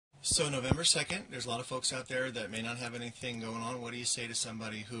So November 2nd, there's a lot of folks out there that may not have anything going on. What do you say to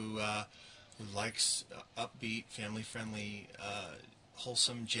somebody who likes upbeat, family-friendly,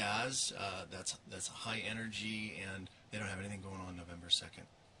 wholesome jazz that's high energy and they don't have anything going on November 2nd?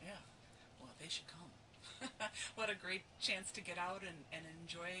 Yeah, well, they should come. What a great chance to get out and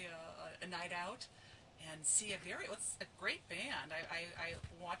enjoy a night out and see what's a great band. I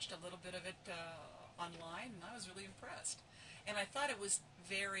watched a little bit of it online and I was really impressed. And I thought it was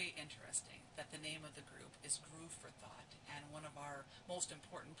very interesting that the name of the group is Groove for Thought, and one of our most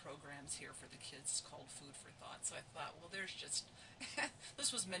important programs here for the kids is called Food for Thought. So I thought, well, there's just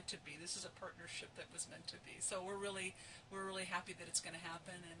this was meant to be. This is a partnership that was meant to be. So we're really happy that it's going to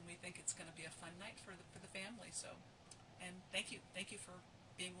happen, and we think it's going to be a fun night for the family. So, and thank you for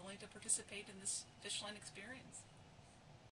being willing to participate in this Fishline experience.